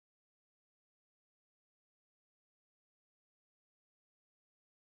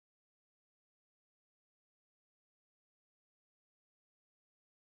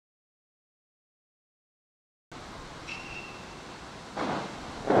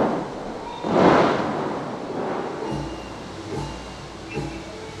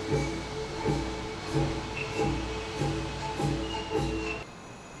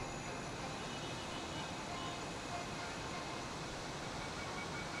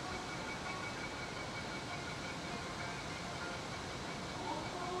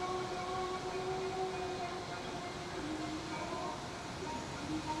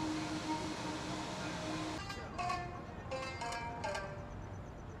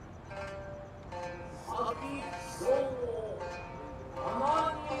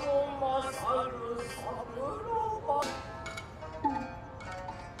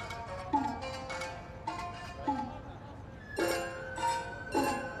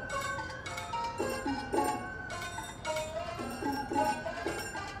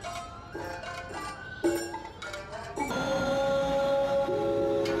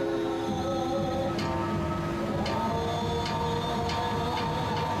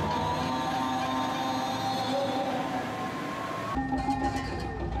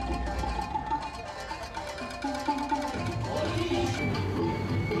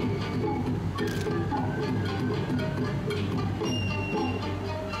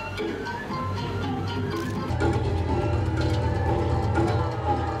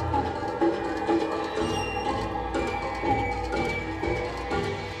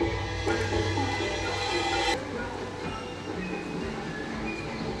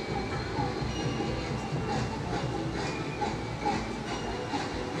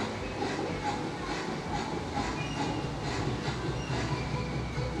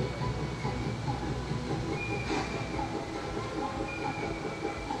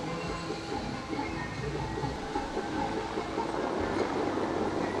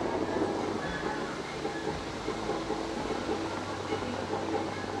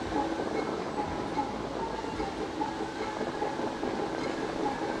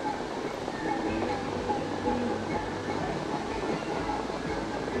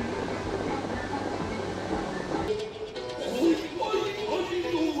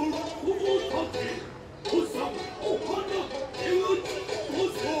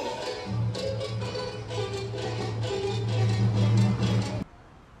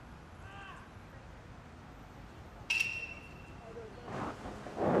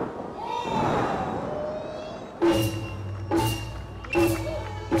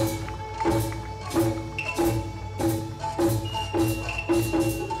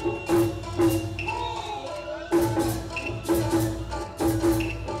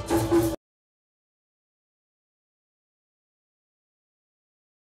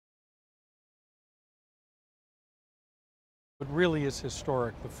It really is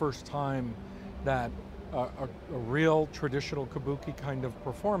historic, the first time that a real traditional Kabuki kind of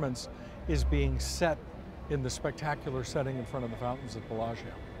performance is being set in the spectacular setting in front of the Fountains of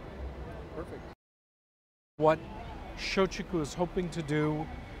Bellagio. Perfect. What Shochiku is hoping to do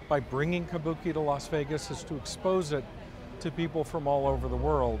by bringing Kabuki to Las Vegas is to expose it to people from all over the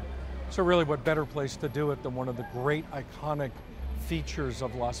world. So really what better place to do it than one of the great iconic features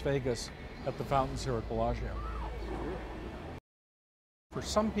of Las Vegas at the Fountains here at Bellagio. For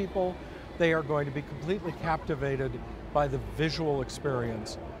some people, they are going to be completely captivated by the visual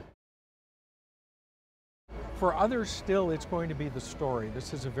experience. For others still, it's going to be the story.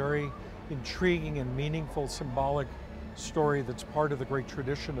 This is a very intriguing and meaningful symbolic story that's part of the great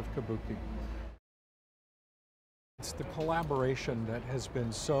tradition of Kabuki. It's the collaboration that has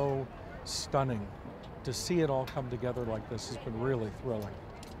been so stunning. To see it all come together like this has been really thrilling.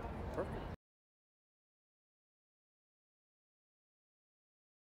 Perfect.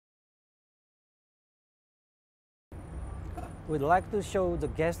 We'd like to show the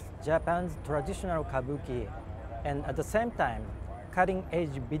guests Japan's traditional Kabuki and at the same time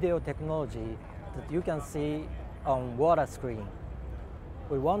cutting-edge video technology that you can see on water screen.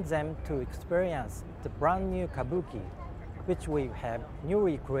 We want them to experience the brand new Kabuki, which we have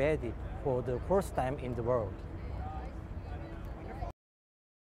newly created for the first time in the world.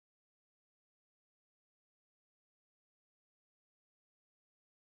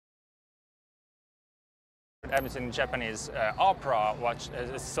 Everything in Japanese opera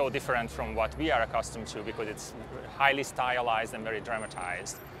is so different from what we are accustomed to because it's highly stylized and very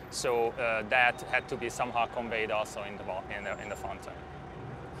dramatized. So that had to be somehow conveyed also in the fountain.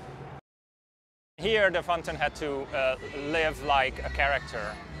 Here the fountain had to live like a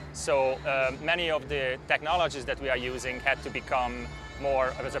character. So many of the technologies that we are using had to become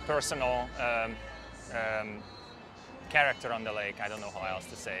more as a personal character on the lake. I don't know how else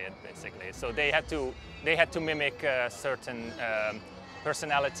to say it, basically. So they had to mimic certain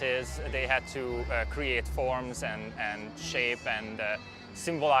personalities. They had to create forms and shape and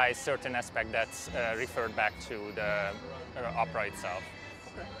symbolize certain aspect that's referred back to the opera itself.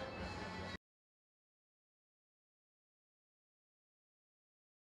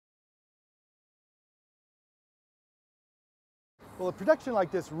 Well, a production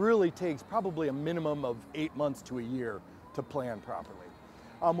like this really takes probably a minimum of 8 months to a year to plan properly.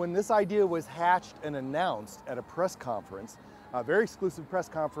 When this idea was hatched and announced at a press conference, a very exclusive press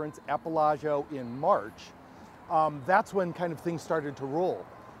conference at Bellagio in March, that's when kind of things started to roll.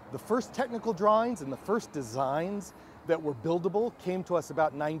 The first technical drawings and the first designs that were buildable came to us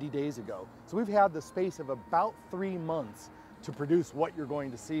about 90 days ago. So we've had the space of about 3 months to produce what you're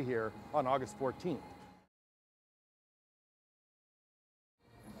going to see here on August 14th.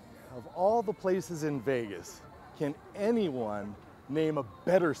 Of all the places in Vegas, can anyone name a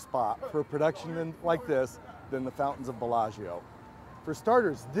better spot for a production like this than the Fountains of Bellagio? For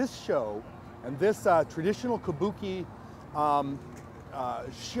starters, this show and this traditional Kabuki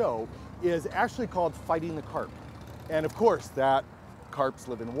show is actually called Fighting the Carp. And of course, that carps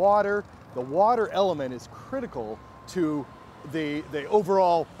live in water. The water element is critical to the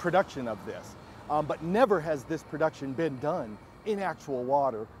overall production of this. But never has this production been done in actual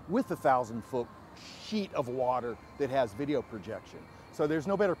water with a 1,000-foot sheet of water that has video projection. So there's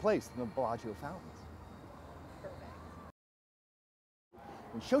no better place than the Bellagio Fountains.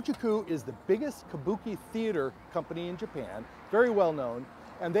 And Shochiku is the biggest Kabuki theater company in Japan, very well known,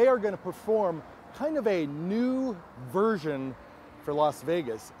 and they are going to perform kind of a new version for Las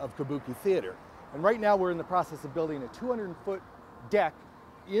Vegas of Kabuki theater. And right now we're in the process of building a 200-foot deck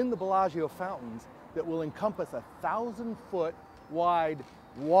in the Bellagio Fountains that will encompass a 1,000-foot wide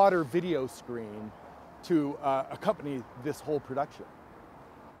water video screen to accompany this whole production.